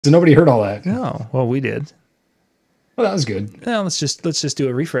So nobody heard all that. No, well, we did. Well, that was good. Well, let's just do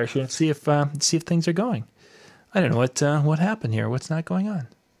a refresh and see if things are going. I don't know what happened here. What's not going on?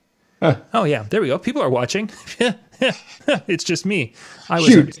 Huh. Oh yeah, there we go. People are watching. It's just me.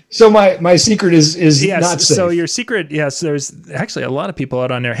 Shoot. So my secret is yes, not safe. So your secret, yes, there's actually a lot of people out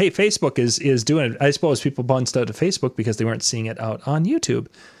on there. Hey, Facebook is doing it. I suppose people bounced out to Facebook because they weren't seeing it out on YouTube.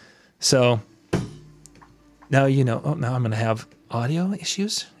 So now you know. Oh, now I'm going to have audio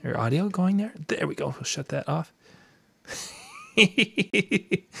issues or audio going there. There we go. We'll shut that off.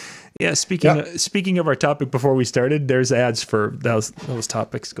 Yeah, speaking of our topic before we started, there's ads for those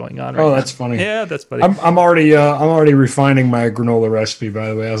topics going on right now. That's funny. Yeah, that's funny. I'm already refining my granola recipe, by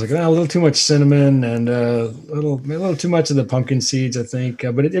the way. I was like, a little too much cinnamon and a little too much of the pumpkin seeds, I think.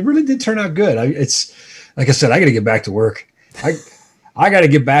 But it really did turn out good. It's like I said, I got to get back to work. I got to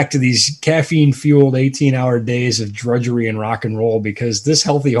get back to these caffeine-fueled 18-hour days of drudgery and rock and roll, because this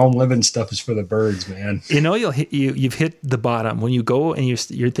healthy home living stuff is for the birds, man. You know, you've hit the bottom when you go and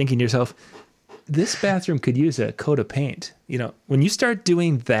you're thinking to yourself, this bathroom could use a coat of paint. You know, when you start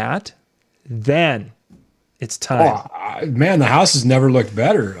doing that, then it's time. Oh, man, the house has never looked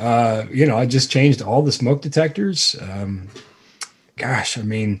better. I just changed all the smoke detectors. Gosh, I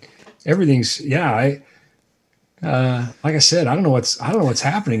mean, everything's like I said, I don't know what's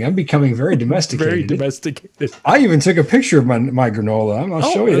happening. I'm becoming very domesticated. Very domesticated. I even took a picture of my granola.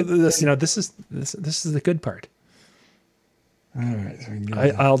 I'll show you. This is the good part. All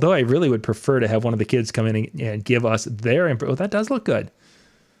right. Although I really would prefer to have one of the kids come in and give us their input. Oh, that does look good.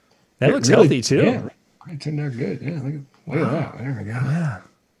 That looks really healthy too. Yeah, it turned out good. Yeah, look at that. There we go. Yeah.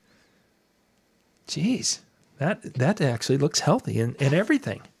 Jeez, that actually looks healthy and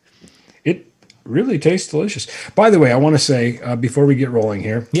everything. It really tastes delicious. By the way, I want to say before we get rolling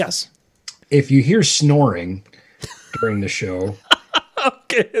here. Yes. If you hear snoring during the show.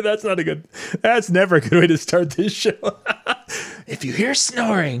 Okay, that's never a good way to start this show. If you hear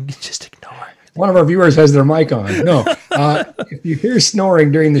snoring, just ignore. One of our viewers has their mic on. No, if you hear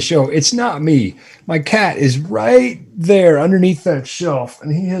snoring during the show, it's not me. My cat is right there underneath that shelf,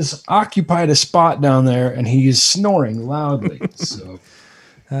 and he has occupied a spot down there, and he is snoring loudly. So.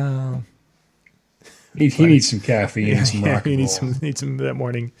 He needs some caffeine and some rock and roll. He needs some that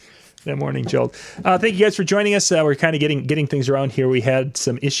morning jolt. Thank you guys for joining us. We're kind of getting things around here. We had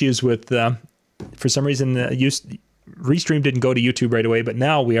some issues with, for some reason, Restream didn't go to YouTube right away, but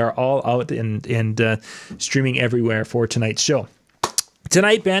now we are all out and streaming everywhere for tonight's show.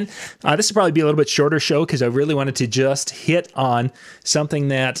 Tonight, Ben, this will probably be a little bit shorter show because I really wanted to just hit on something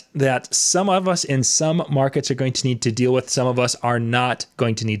that some of us in some markets are going to need to deal with. Some of us are not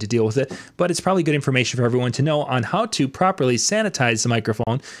going to need to deal with it, but it's probably good information for everyone to know on how to properly sanitize the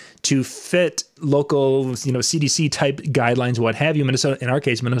microphone to fit local, CDC type guidelines, what have you. Minnesota, in our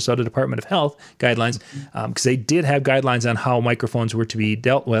case, Minnesota Department of Health guidelines, because they did have guidelines on how microphones were to be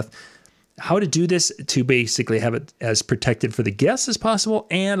dealt with. How to do this to basically have it as protected for the guests as possible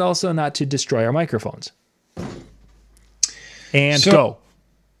and also not to destroy our microphones. And go.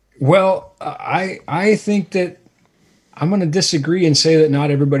 Well, I think that I'm going to disagree and say that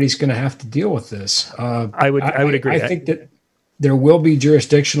not everybody's going to have to deal with this. I would agree. I think that there will be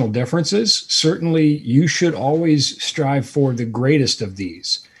jurisdictional differences. Certainly, you should always strive for the greatest of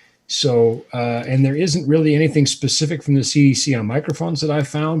these. So, and there isn't really anything specific from the CDC on microphones that I've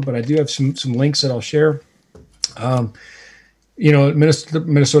found, but I do have some links that I'll share.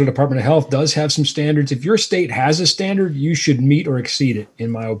 Minnesota Department of Health does have some standards. If your state has a standard, you should meet or exceed it,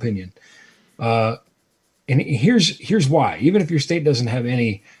 in my opinion. And here's why. Even if your state doesn't have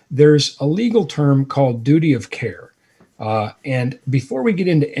any, there's a legal term called duty of care. And before we get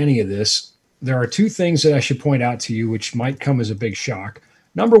into any of this, there are two things that I should point out to you, which might come as a big shock.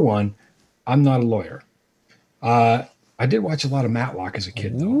 Number one, I'm not a lawyer. I did watch a lot of Matlock as a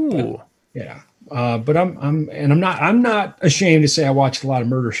kid, though. But I'm not ashamed to say I watched a lot of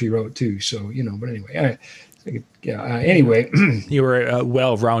Murder, She Wrote too. So but anyway, anyway, you were a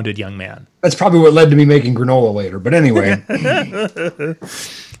well-rounded young man. That's probably what led to me making granola later. But anyway,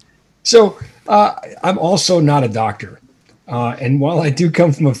 so I'm also not a doctor. And while I do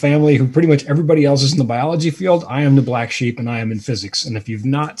come from a family who pretty much everybody else is in the biology field, I am the black sheep and I am in physics. And if you've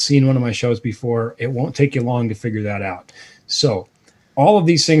not seen one of my shows before, it won't take you long to figure that out. So all of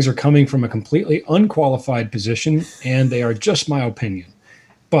these things are coming from a completely unqualified position, and they are just my opinion.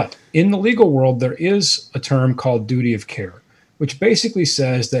 But in the legal world, there is a term called duty of care, which basically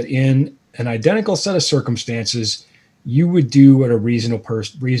says that in an identical set of circumstances, you would do what a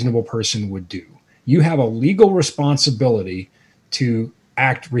reasonable person would do. You have a legal responsibility to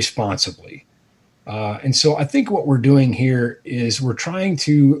act responsibly. And so I think what we're doing here is we're trying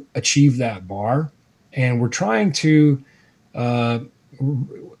to achieve that bar, and we're trying to, I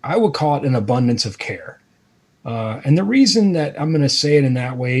would call it an abundance of care. And the reason that I'm going to say it in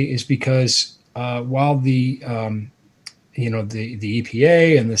that way is because while the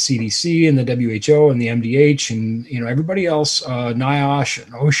EPA and the CDC and the WHO and the MDH and everybody else, NIOSH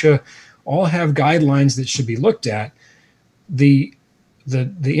and OSHA, all have guidelines that should be looked at. The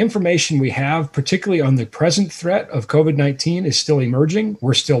information we have, particularly on the present threat of COVID-19, is still emerging.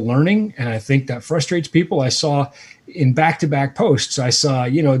 We're still learning, and I think that frustrates people. I saw in back-to-back posts, I saw,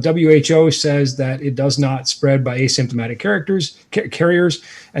 WHO says that it does not spread by asymptomatic carriers.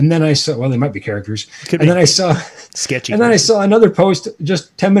 And then I saw, well, they might be characters. And then I saw sketchy. And then I saw another post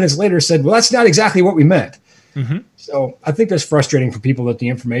just 10 minutes later said, well, that's not exactly what we meant. Mm-hmm. So I think that's frustrating for people that the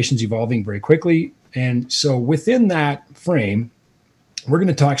information's evolving very quickly. And so within that frame, we're going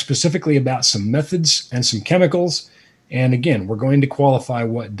to talk specifically about some methods and some chemicals. And again, we're going to qualify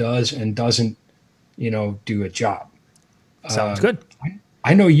what does and doesn't, do a job. Sounds good.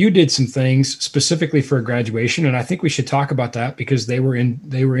 I know you did some things specifically for graduation, and I think we should talk about that because they were in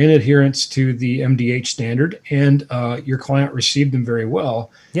adherence to the MDH standard, and your client received them very well.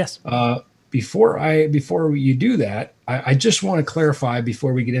 Yes. Before you do that, I just want to clarify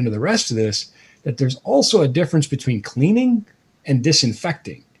before we get into the rest of this that there's also a difference between cleaning and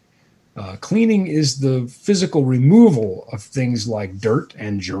disinfecting. Cleaning is the physical removal of things like dirt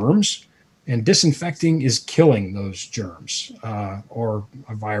and germs, and disinfecting is killing those germs or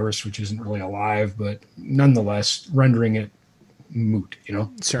a virus, which isn't really alive, but nonetheless rendering it moot,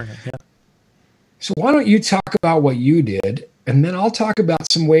 Certainly, yeah. So why don't you talk about what you did, and then I'll talk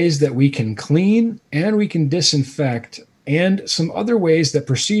about some ways that we can clean and we can disinfect, and some other ways that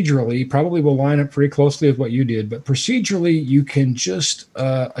procedurally probably will line up pretty closely with what you did, but procedurally you can just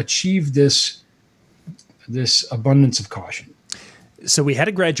achieve this abundance of caution. So we had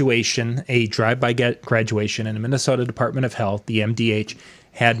a graduation, a drive-by graduation, and the Minnesota Department of Health, the MDH,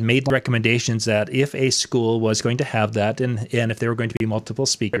 had made recommendations that if a school was going to have that, and if there were going to be multiple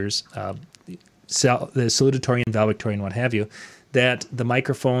speakers, the salutatorian, valedictorian, what have you, that the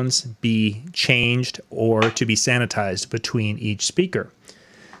microphones be changed or to be sanitized between each speaker.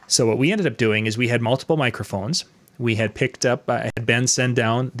 So what we ended up doing is we had multiple microphones. We had picked up, I had Ben send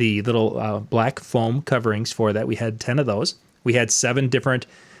down the little black foam coverings for that. We had 10 of those. We had 7 different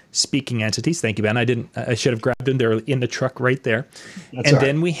speaking entities. Thank you, Ben. I should have grabbed them. They're in the truck right there. That's and right.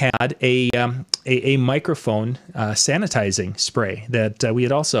 Then we had a microphone sanitizing spray that we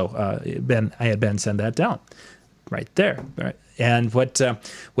had also I had Ben send that down right there. Right. And what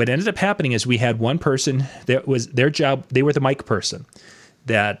ended up happening is we had one person that was their job. They were the mic person.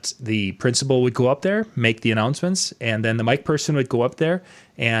 That the principal would go up there, make the announcements, and then the mic person would go up there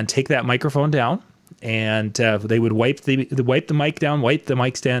and take that microphone down. And they would wipe the mic down, wipe the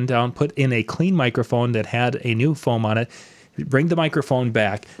mic stand down, put in a clean microphone that had a new foam on it, bring the microphone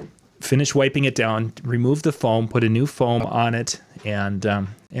back, finish wiping it down, remove the foam, put a new foam on it, and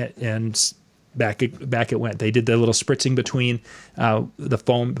back it went. They did the little spritzing between the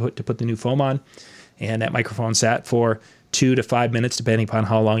foam to put the new foam on, and that microphone sat for 2 to 5 minutes, depending upon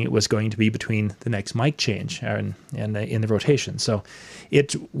how long it was going to be between the next mic change and in the rotation. So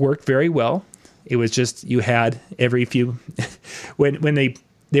it worked very well. It was just you had every few when they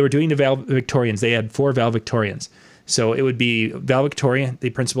were doing the valedictorians, they had 4 valedictorians. So it would be valedictorian, the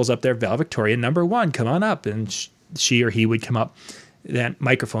principal's up there, valedictorian number 1, come on up, and she or he would come up. Then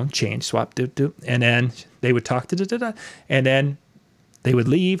microphone change, swap, and then they would talk, and then they would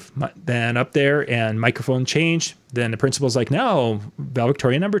leave. Then up there and microphone change. Then the principal's like, no,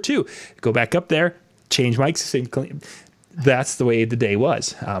 valedictorian number 2, go back up there, change mics. That's the way the day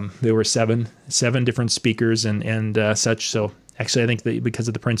was. There were seven different speakers and such. So actually, I think that because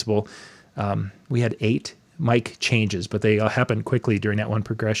of the principal, we had 8 mic changes, but they all happened quickly during that one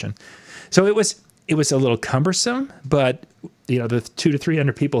progression. So it was a little cumbersome, but the 200 to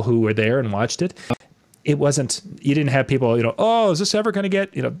 300 people who were there and watched it, it wasn't. You didn't have people, oh, is this ever going to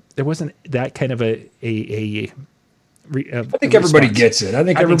get? There wasn't that kind of a I think everybody gets it. I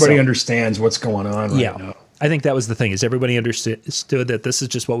think everybody understands what's going on right now. I think that was the thing, is everybody understood that this is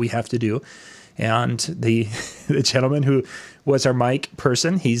just what we have to do. And the gentleman who was our mic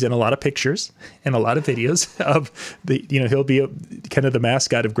person, he's in a lot of pictures and a lot of videos of he'll be kind of the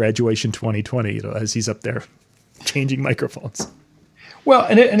mascot of graduation 2020, as he's up there changing microphones. Well,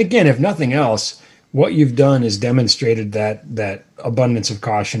 and again, if nothing else, what you've done is demonstrated that abundance of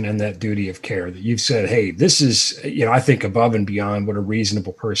caution and that duty of care, that you've said, hey, this is, I think above and beyond what a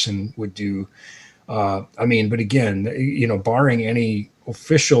reasonable person would do. I mean, but again, barring any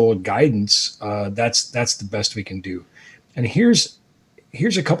official guidance, that's the best we can do. And here's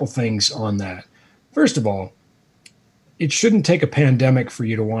a couple things on that. First of all, it shouldn't take a pandemic for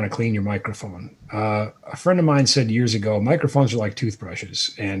you to want to clean your microphone. A friend of mine said years ago, microphones are like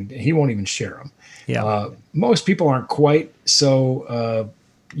toothbrushes, and he won't even share them. Yeah. Most people aren't quite so,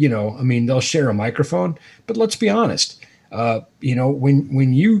 I mean, they'll share a microphone, but let's be honest.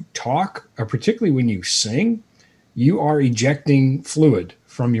 When you talk, or particularly when you sing, you are ejecting fluid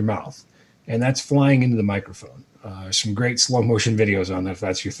from your mouth, and that's flying into the microphone. Some great slow motion videos on that if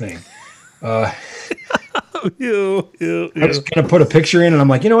that's your thing. Ew. I was going to put a picture in, and I'm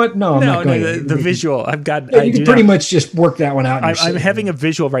like, you know what? No, I'm not going to. The visual. I've got. Yeah, you can pretty much just work that one out. I'm having a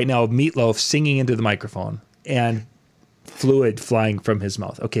visual right now of Meatloaf singing into the microphone and fluid flying from his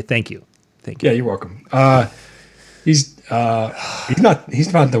mouth. Okay, thank you. Yeah, you're welcome. He's not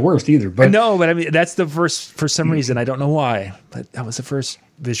the worst either. But no, but I mean that's the first for some reason. I don't know why, but that was the first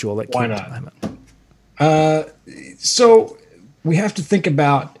visual that came to my mind. So we have to think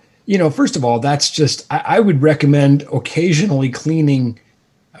about. First of all, that's just, I would recommend occasionally cleaning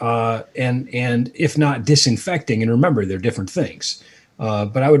and if not disinfecting, and remember, they're different things.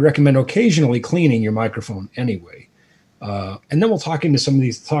 But I would recommend occasionally cleaning your microphone anyway. And then we'll talk about some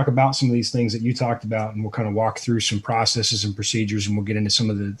of these things that you talked about, and we'll kind of walk through some processes and procedures, and we'll get into some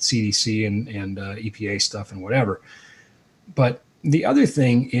of the CDC and EPA stuff and whatever. But the other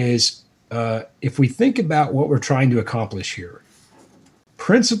thing is, if we think about what we're trying to accomplish here,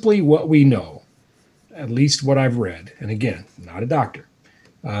 principally what we know, at least what I've read, and again, not a doctor,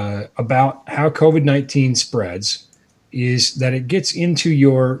 about how COVID-19 spreads is that it gets into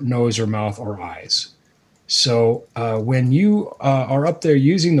your nose or mouth or eyes. So when you are up there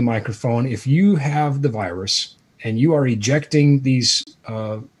using the microphone, if you have the virus and you are ejecting these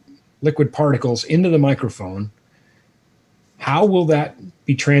liquid particles into the microphone, how will that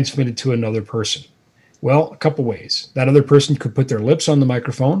be transmitted to another person? Well, a couple ways. That other person could put their lips on the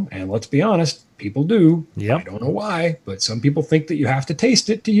microphone, and let's be honest, people do. Yep. I don't know why, but some people think that you have to taste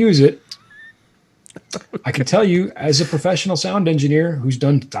it to use it. Okay. I can tell you, as a professional sound engineer who's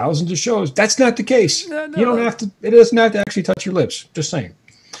done thousands of shows, that's not the case. No. You don't have to. It doesn't have to actually touch your lips. Just saying.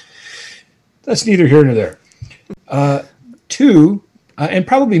 That's neither here nor there. Two, and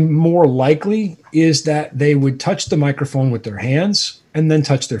probably more likely, is that they would touch the microphone with their hands and then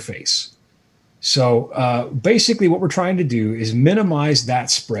touch their face. So basically what we're trying to do is minimize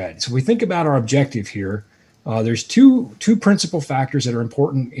that spread. So we think about our objective here. There's two principal factors that are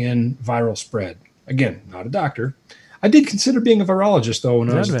important in viral spread. Again, not a doctor. I did consider being a virologist, though,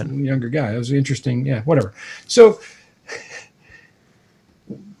 when I was a younger guy. It was interesting. Yeah, whatever. So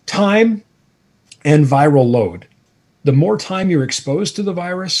time and viral load. The more time you're exposed to the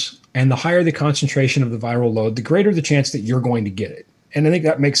virus and the higher the concentration of the viral load, the greater the chance that you're going to get it. And I think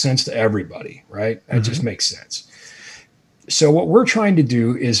that makes sense to everybody, right? That just makes sense. So what we're trying to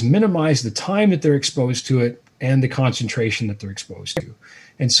do is minimize the time that they're exposed to it and the concentration that they're exposed to.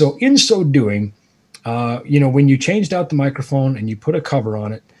 And so in so doing, when you changed out the microphone and you put a cover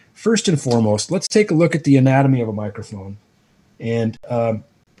on it, first and foremost, let's take a look at the anatomy of a microphone. And I'm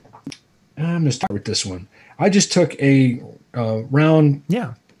going to start with this one. I just took a round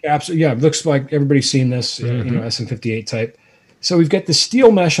capsule. Yeah, it looks like everybody's seen this, SM58 type. So we've got the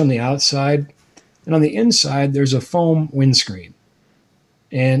steel mesh on the outside, and on the inside, there's a foam windscreen.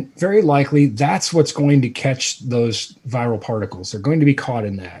 And very likely, that's what's going to catch those viral particles. They're going to be caught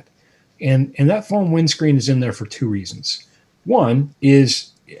in that. And that foam windscreen is in there for two reasons. One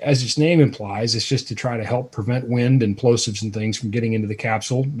is, as its name implies, it's just to try to help prevent wind and plosives and things from getting into the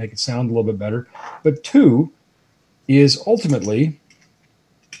capsule, make it sound a little bit better. But two is ultimately,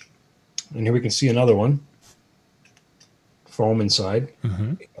 and here we can see another one, foam inside.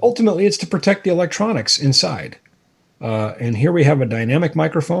 Ultimately, it's to protect the electronics inside. And here we have a dynamic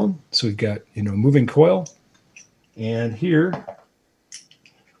microphone. So we've got, moving coil. And here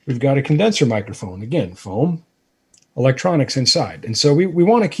we've got a condenser microphone. Again, foam, electronics inside. And so we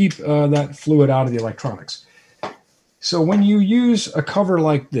want to keep that fluid out of the electronics. So when you use a cover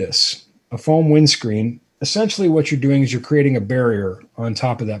like this, a foam windscreen, essentially what you're doing is you're creating a barrier on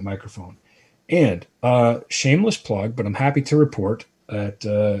top of that microphone. And shameless plug, but I'm happy to report that,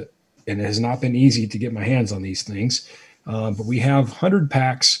 and it has not been easy to get my hands on these things, but we have 100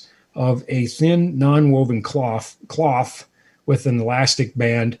 packs of a thin non-woven cloth with an elastic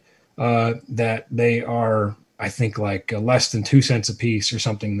band that they are, I think, like less than 2 cents a piece or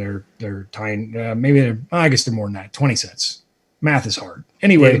something. They're tiny. I guess they're more than that. 20 cents. Math is hard.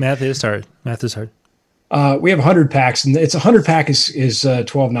 Anyway, math is hard. We have 100 packs, and it's 100 pack is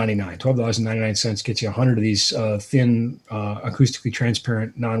 $12.99. $12.99 gets you 100 of these thin, acoustically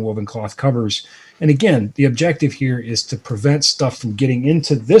transparent, non-woven cloth covers. And again, the objective here is to prevent stuff from getting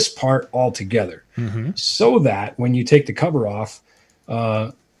into this part altogether, so that when you take the cover off,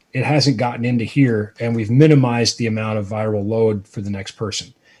 it hasn't gotten into here, and we've minimized the amount of viral load for the next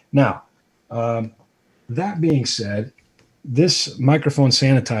person. Now, that being said, this microphone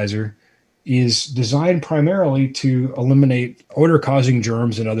sanitizer is designed primarily to eliminate odor-causing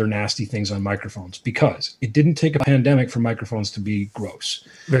germs and other nasty things on microphones, because it didn't take a pandemic for microphones to be gross.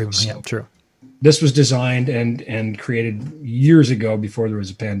 Very much, yeah, true. This was designed and created years ago before there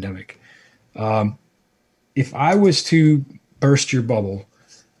was a pandemic. If I was to burst your bubble,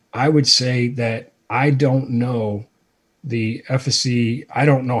 I would say that I don't know the efficacy. I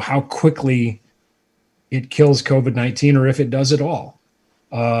don't know how quickly it kills COVID-19, or if it does at all.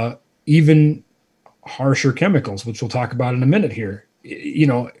 Even harsher chemicals, which we'll talk about in a minute here.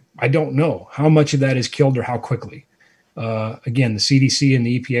 I don't know how much of that is killed or how quickly. Again, the CDC and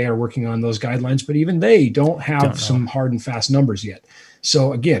the EPA are working on those guidelines, but even they don't have some hard and fast numbers yet.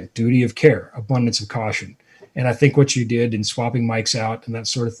 So again, duty of care, abundance of caution. And I think what you did in swapping mics out and that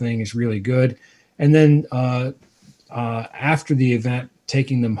sort of thing is really good. And then after the event,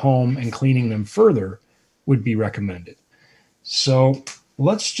 taking them home and cleaning them further would be recommended. So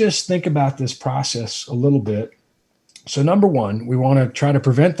let's just think about this process a little bit. So number one, we want to try to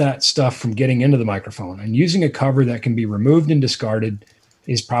prevent that stuff from getting into the microphone, and using a cover that can be removed and discarded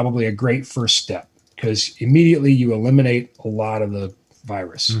is probably a great first step, because immediately you eliminate a lot of the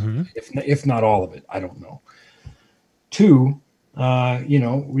virus, if not all of it. I don't know. Two,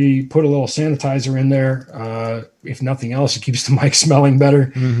 we put a little sanitizer in there. If nothing else, it keeps the mic smelling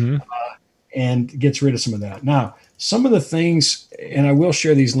better and gets rid of some of that. Now, some of the things, and I will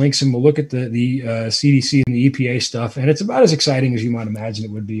share these links, and we'll look at the CDC and the EPA stuff, and it's about as exciting as you might imagine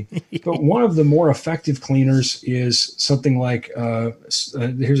it would be. But one of the more effective cleaners is something like, here's a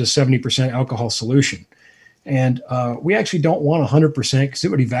 70% alcohol solution. And we actually don't want 100% because it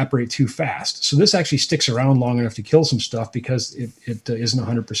would evaporate too fast. So this actually sticks around long enough to kill some stuff because it isn't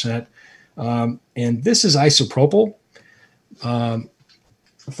 100%. And this is isopropyl.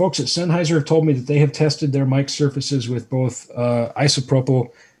 Folks at Sennheiser have told me that they have tested their mic surfaces with both isopropyl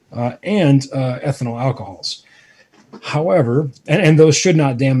and ethanol alcohols. However, and those should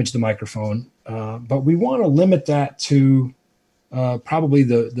not damage the microphone, but we want to limit that to probably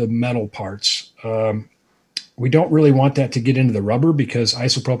the metal parts. We don't really want that to get into the rubber, because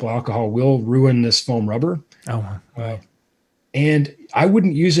isopropyl alcohol will ruin this foam rubber. And I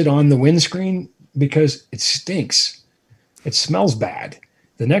wouldn't use it on the windscreen because it stinks. It smells bad.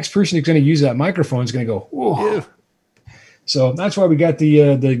 The next person who's going to use that microphone is going to go, whoa. Ew. So that's why we got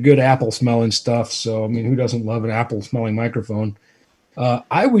the good apple smelling stuff. So, I mean, who doesn't love an apple smelling microphone?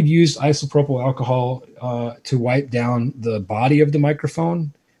 I would use isopropyl alcohol to wipe down the body of the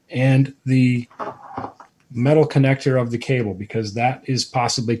microphone and the metal connector of the cable, because that is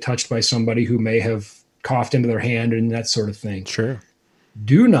possibly touched by somebody who may have coughed into their hand and that sort of thing. Sure.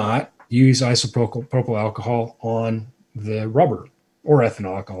 Do not use isopropyl alcohol on the rubber or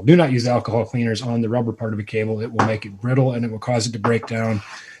ethanol alcohol. Do not use alcohol cleaners on the rubber part of a cable. It will make it brittle and it will cause it to break down,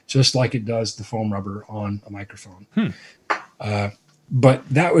 just like it does the foam rubber on a microphone. But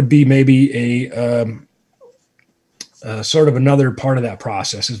that would be maybe a sort of another part of that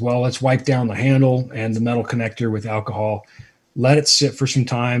process as well. Let's wipe down the handle and the metal connector with alcohol. Let it sit for some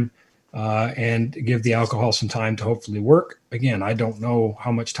time and give the alcohol some time to hopefully work. Again, I don't know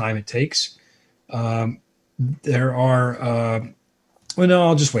how much time it takes. There are, well, no,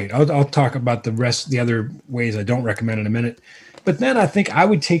 I'll just wait. I'll talk about the other ways I don't recommend in a minute. But then I think I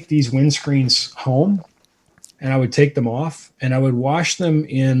would take these windscreens home and I would take them off and I would wash them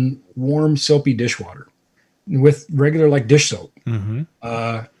in warm, soapy dishwater with regular like dish soap.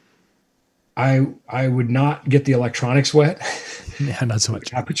 I would not get the electronics wet. Yeah, not so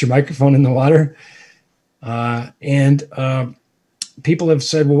much. I put your microphone in the water. And people have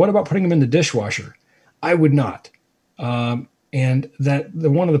said, well, what about putting them in the dishwasher? I would not. And that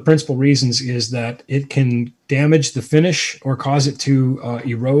one of the principal reasons is that it can damage the finish or cause it to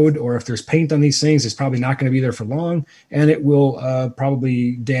erode, or if there's paint on these things, it's probably not going to be there for long, and it will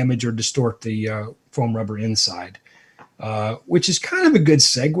probably damage or distort the foam rubber inside, which is kind of a good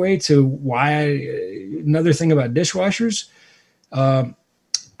segue to why another thing about dishwashers. I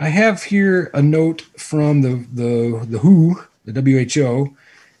have here a note from the WHO, the WHO,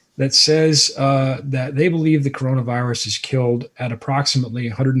 that says that they believe the coronavirus is killed at approximately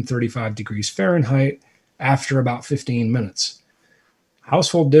 135 degrees Fahrenheit after about 15 minutes.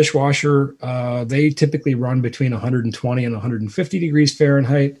 household dishwasher, they typically run between 120 and 150 degrees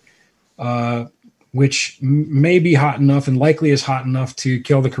Fahrenheit, which may be hot enough and likely is hot enough to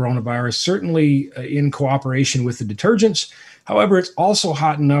kill the coronavirus, certainly in cooperation with the detergents. However, it's also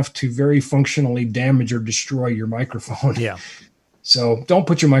hot enough to very functionally damage or destroy your microphone. Yeah. So don't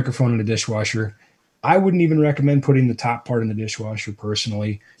put your microphone in the dishwasher. I wouldn't even recommend putting the top part in the dishwasher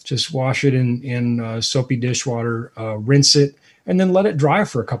personally. Just wash it in soapy dishwater, rinse it, and then let it dry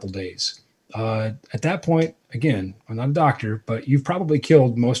for a couple days. At that point, again, I'm not a doctor, but you've probably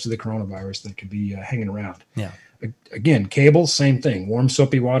killed most of the coronavirus that could be hanging around. Yeah. Again, cables, same thing. Warm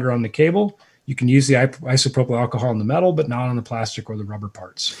soapy water on the cable. You can use the isopropyl alcohol in the metal, but not on the plastic or the rubber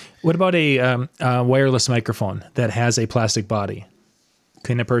parts. What about a wireless microphone that has a plastic body?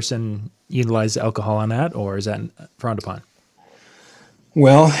 Can a person utilize alcohol on that, or is that frowned upon?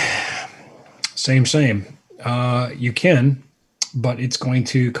 Well, same. You can, but it's going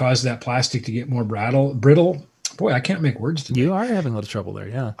to cause that plastic to get more brittle. Boy, I can't make words today. You are having a little trouble there,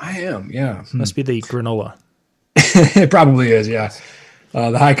 yeah. I am, yeah. Must be the granola. It probably is, yeah.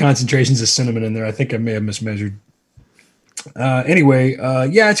 The high concentrations of cinnamon in there. I think I may have mismeasured. Anyway,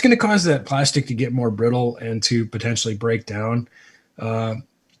 yeah, it's going to cause that plastic to get more brittle and to potentially break down.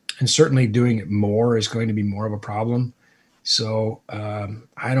 And certainly doing it more is going to be more of a problem. So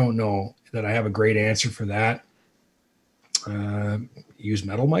I don't know that I have a great answer for that. Use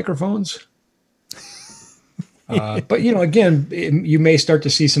metal microphones. But, you know, again, you may start to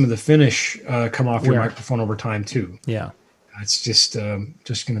see some of the finish come off your microphone over time, too. Yeah. It's just going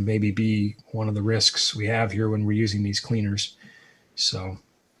to maybe be one of the risks we have here when we're using these cleaners. So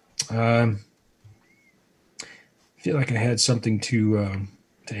I feel like I had something to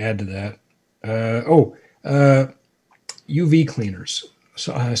add to that. UV cleaners.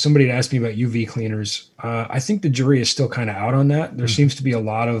 So somebody had asked me about UV cleaners. I think the jury is still kind of out on that. There seems to be a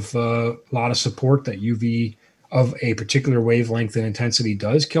lot of support that UV of a particular wavelength and intensity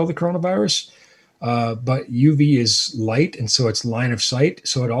does kill the coronavirus. But UV is light, and so it's line of sight.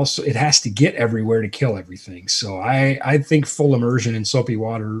 So it has to get everywhere to kill everything. So I think full immersion in soapy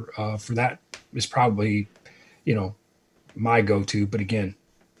water for that is probably, you know, my go-to. But again,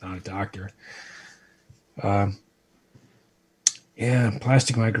 not a doctor. Yeah,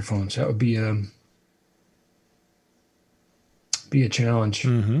 plastic microphones. That would be a challenge.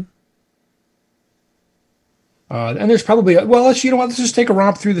 Mm-hmm. And there's probably, let's just take a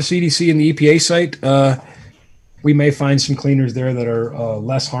romp through the CDC and the EPA site. We may find some cleaners there that are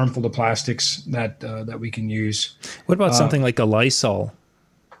less harmful to plastics that we can use. What about something like a Lysol?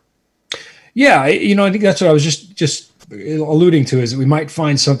 Yeah, I think that's what I was just alluding to, is that we might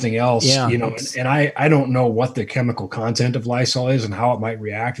find something else, and I don't know what the chemical content of Lysol is and how it might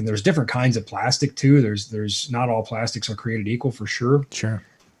react. And there's different kinds of plastic too. There's not all plastics are created equal, for sure. Sure.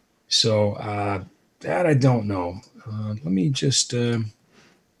 So, that I don't know. Let me just. We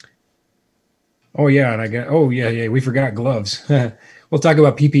forgot gloves. We'll talk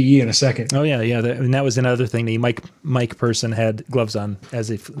about PPE in a second. Oh yeah. And that was another thing. The Mike person had gloves on as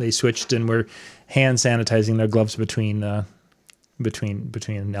they switched and were hand sanitizing their gloves between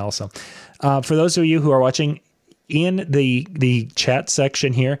also. For those of you who are watching, in the chat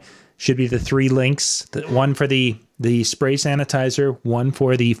section here should be the 3 links. One for the spray sanitizer, one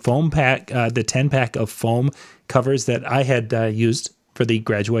for the foam pack, the 10-pack of foam covers that I had used for the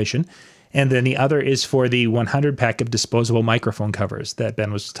graduation. And then the other is for the 100-pack of disposable microphone covers that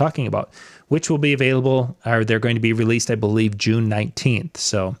Ben was talking about, which will be available, or they're going to be released, I believe, June 19th.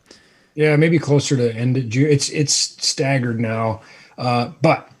 So, yeah, maybe closer to end of June. It's staggered now.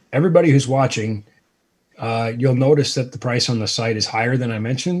 But everybody who's watching, you'll notice that the price on the site is higher than I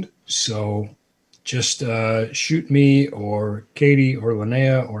mentioned. So just shoot me or Katie or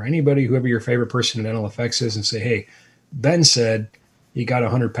Linnea or anybody, whoever your favorite person in Dental Effects is, and say, hey, Ben said you got a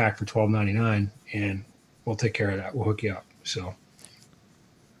 100-pack for $12.99, and we'll take care of that. We'll hook you up. So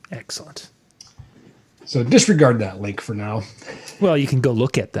excellent. So disregard that link for now. Well, you can go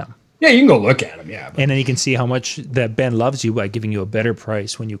look at them. Yeah, you can go look at them. Yeah, and then you can see how much that Ben loves you by giving you a better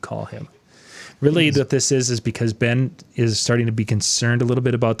price when you call him. Really, what this is because Ben is starting to be concerned a little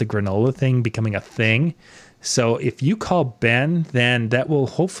bit about the granola thing becoming a thing. So if you call Ben, then that will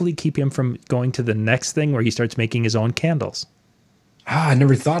hopefully keep him from going to the next thing where he starts making his own candles. I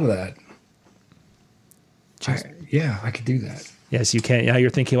never thought of that. I could do that. Yes, you can. Yeah,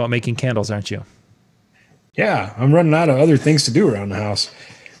 you're thinking about making candles, aren't you? Yeah, I'm running out of other things to do around the house.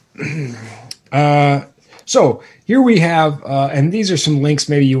 So here we have, and these are some links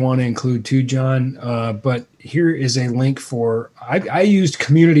maybe you want to include too, John. But here is a link for, I used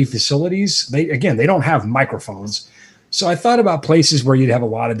community facilities. They don't have microphones, So I thought about places where you'd have a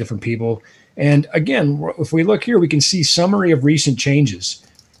lot of different people. And again, if we look here, we can see summary of recent changes.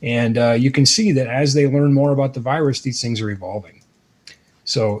 And you can see that as they learn more about the virus, these things are evolving.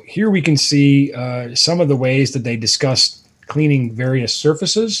 So here we can see some of the ways that they discuss cleaning various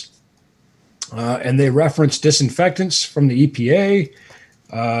surfaces. And they reference disinfectants from the EPA.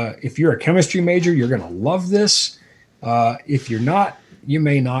 If you're a chemistry major, you're going to love this. If you're not, you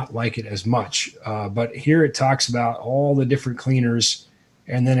may not like it as much. But here it talks about all the different cleaners,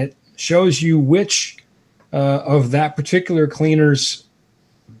 and then it shows you which of that particular cleaner's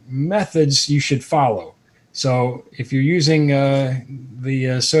methods you should follow. So if you're using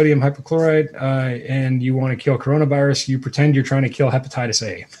the sodium hypochlorite and you want to kill coronavirus, you pretend you're trying to kill hepatitis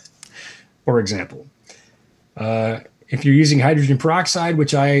A, for example. If you're using hydrogen peroxide,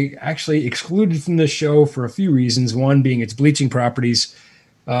 which I actually excluded from this show for a few reasons, one being its bleaching properties,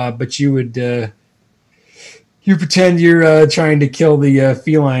 but you would you pretend you're trying to kill the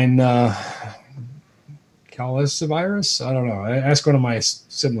feline calicivirus. I don't know. I asked one of my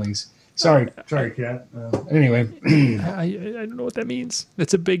siblings. Sorry, Kat. Anyway, I don't know what that means.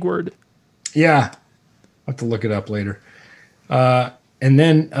 It's a big word. Yeah, I'll have to look it up later. And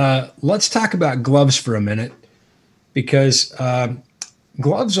then let's talk about gloves for a minute, because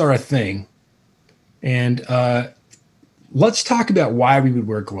gloves are a thing. And let's talk about why we would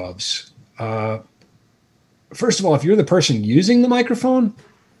wear gloves. First of all, if you're the person using the microphone,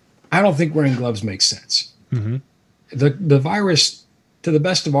 I don't think wearing gloves makes sense. Mm-hmm. The virus, to the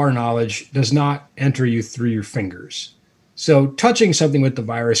best of our knowledge, does not enter you through your fingers. So touching something with the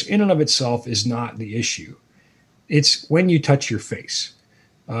virus in and of itself is not the issue. It's when you touch your face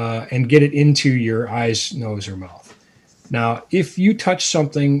and get it into your eyes, nose, or mouth. Now, if you touch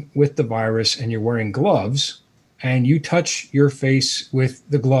something with the virus and you're wearing gloves and you touch your face with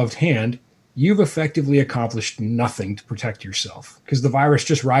the gloved hand, you've effectively accomplished nothing to protect yourself, because the virus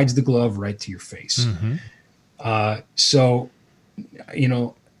just rides the glove right to your face. Mm-hmm. So, you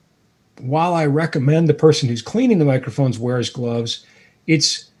know, while I recommend the person who's cleaning the microphones wears gloves,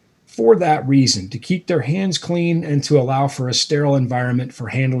 it's for that reason, to keep their hands clean and to allow for a sterile environment for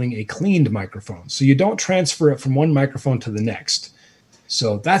handling a cleaned microphone. So you don't transfer it from one microphone to the next.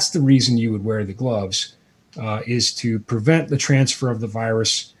 So that's the reason you would wear the gloves, is to prevent the transfer of the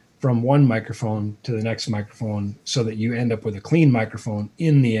virus from one microphone to the next microphone, so that you end up with a clean microphone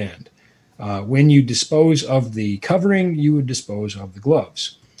in the end. When you dispose of the covering, you would dispose of the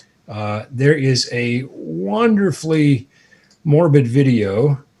gloves. There is a wonderfully morbid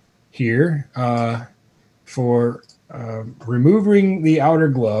video here for removing the outer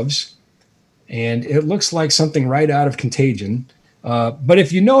gloves, and it looks like something right out of Contagion. But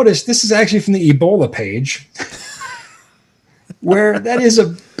if you notice, this is actually from the Ebola page, where that is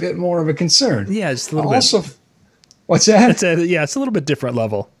a bit more of a concern. Yeah, it's a little bit. What's that? It's a little bit different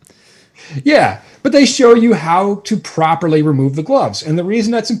level. Yeah, but they show you how to properly remove the gloves. And the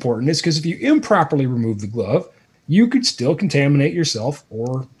reason that's important is because if you improperly remove the glove, you could still contaminate yourself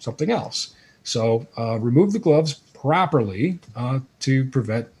or something else. So remove the gloves properly to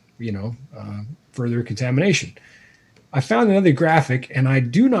prevent, further contamination. I found another graphic, and I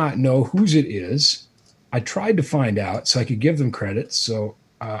do not know whose it is. I tried to find out so I could give them credit. So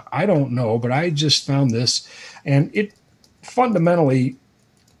I don't know, but I just found this, and it fundamentally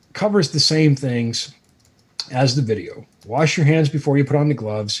covers the same things as the video. Wash your hands before you put on the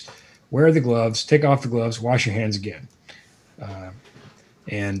gloves, wear the gloves, take off the gloves, wash your hands again.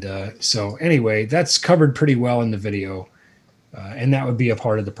 So anyway, that's covered pretty well in the video, and that would be a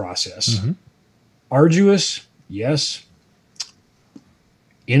part of the process. Mm-hmm. Arduous, yes.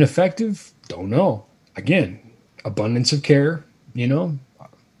 Ineffective, don't know. Again, abundance of care,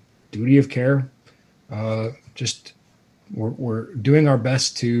 duty of care. We're doing our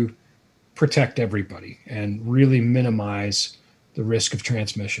best to protect everybody and really minimize the risk of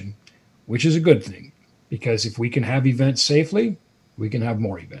transmission, which is a good thing, because if we can have events safely, we can have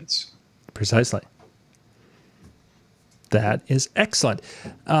more events. Precisely. That is excellent.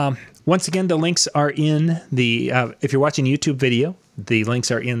 Once again, the links are in the, if you're watching YouTube video, the links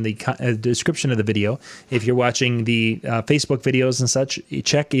are in the description of the video. If you're watching the Facebook videos and such,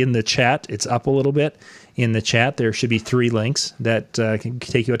 check in the chat. It's up a little bit. In the chat, there should be 3 links that can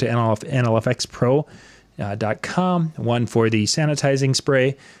take you to NLFXPro.com. One for the sanitizing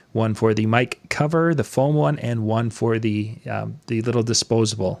spray, one for the mic cover, the foam one, and one for the little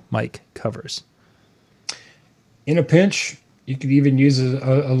disposable mic covers. In a pinch, you could even use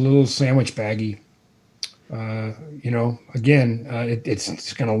a little sandwich baggie. It's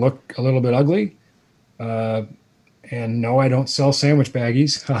going to look a little bit ugly. And no, I don't sell sandwich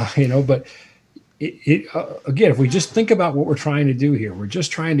baggies, but again, if we just think about what we're trying to do here, we're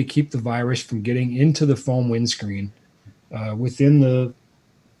just trying to keep the virus from getting into the foam windscreen within the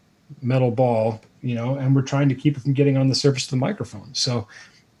metal ball, and we're trying to keep it from getting on the surface of the microphone. So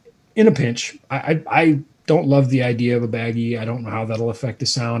in a pinch, I don't love the idea of a baggie. I don't know how that'll affect the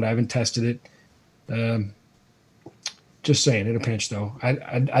sound. I haven't tested it. Just saying, in a pinch, though,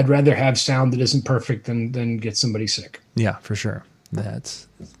 I'd rather have sound that isn't perfect than get somebody sick. Yeah, for sure. But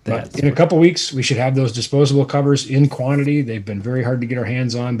in a couple weeks, we should have those disposable covers in quantity. They've been very hard to get our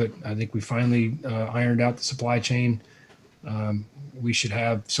hands on, but I think we finally ironed out the supply chain. We should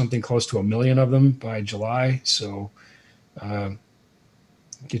have something close to 1 million of them by July. So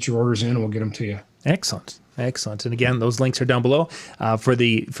get your orders in and we'll get them to you. Excellent. And again, those links are down below. For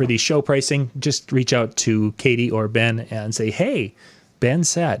the show pricing, just reach out to Katie or Ben and say, hey, Ben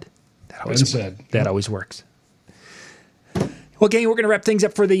said. That always works. Well, gang, we're going to wrap things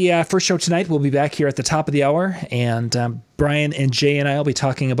up for the first show tonight. We'll be back here at the top of the hour, and Brian and Jay and I will be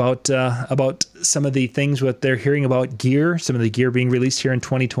talking about some of the things what they're hearing about gear, some of the gear being released here in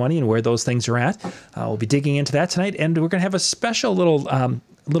 2020 and where those things are at. We'll be digging into that tonight, and we're going to have a special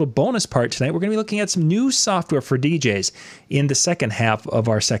little bonus part tonight. We're going to be looking at some new software for DJs in the second half of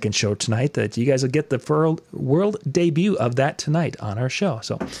our second show tonight. That you guys will get the world debut of that tonight on our show.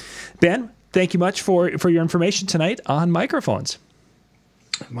 So, Ben, thank you much for your information tonight on microphones.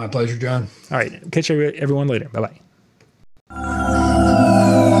 My pleasure, John. All right. Catch everyone later. Bye-bye.